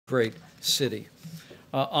great city.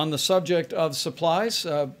 On the subject of supplies,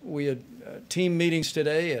 we had team meetings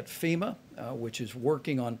today at Fema, which is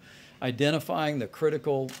working on identifying the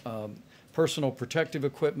critical personal protective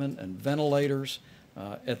equipment and ventilators.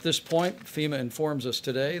 At this point, FEMA informs us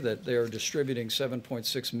today that they are distributing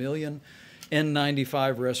 7.6 million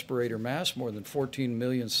N95 respirator masks, more than 14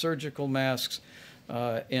 million surgical masks,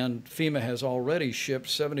 and FEMA has already shipped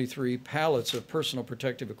 73 pallets of personal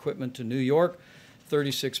protective equipment to New York,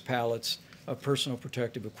 36 pallets of personal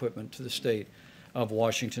protective equipment to the state of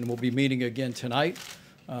Washington. We'll be meeting again tonight.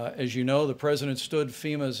 As you know, the President stood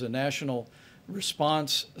FEMA's National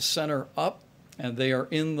Response Center up, and they are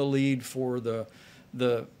in the lead for the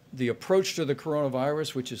approach to the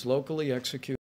coronavirus, which is locally executed.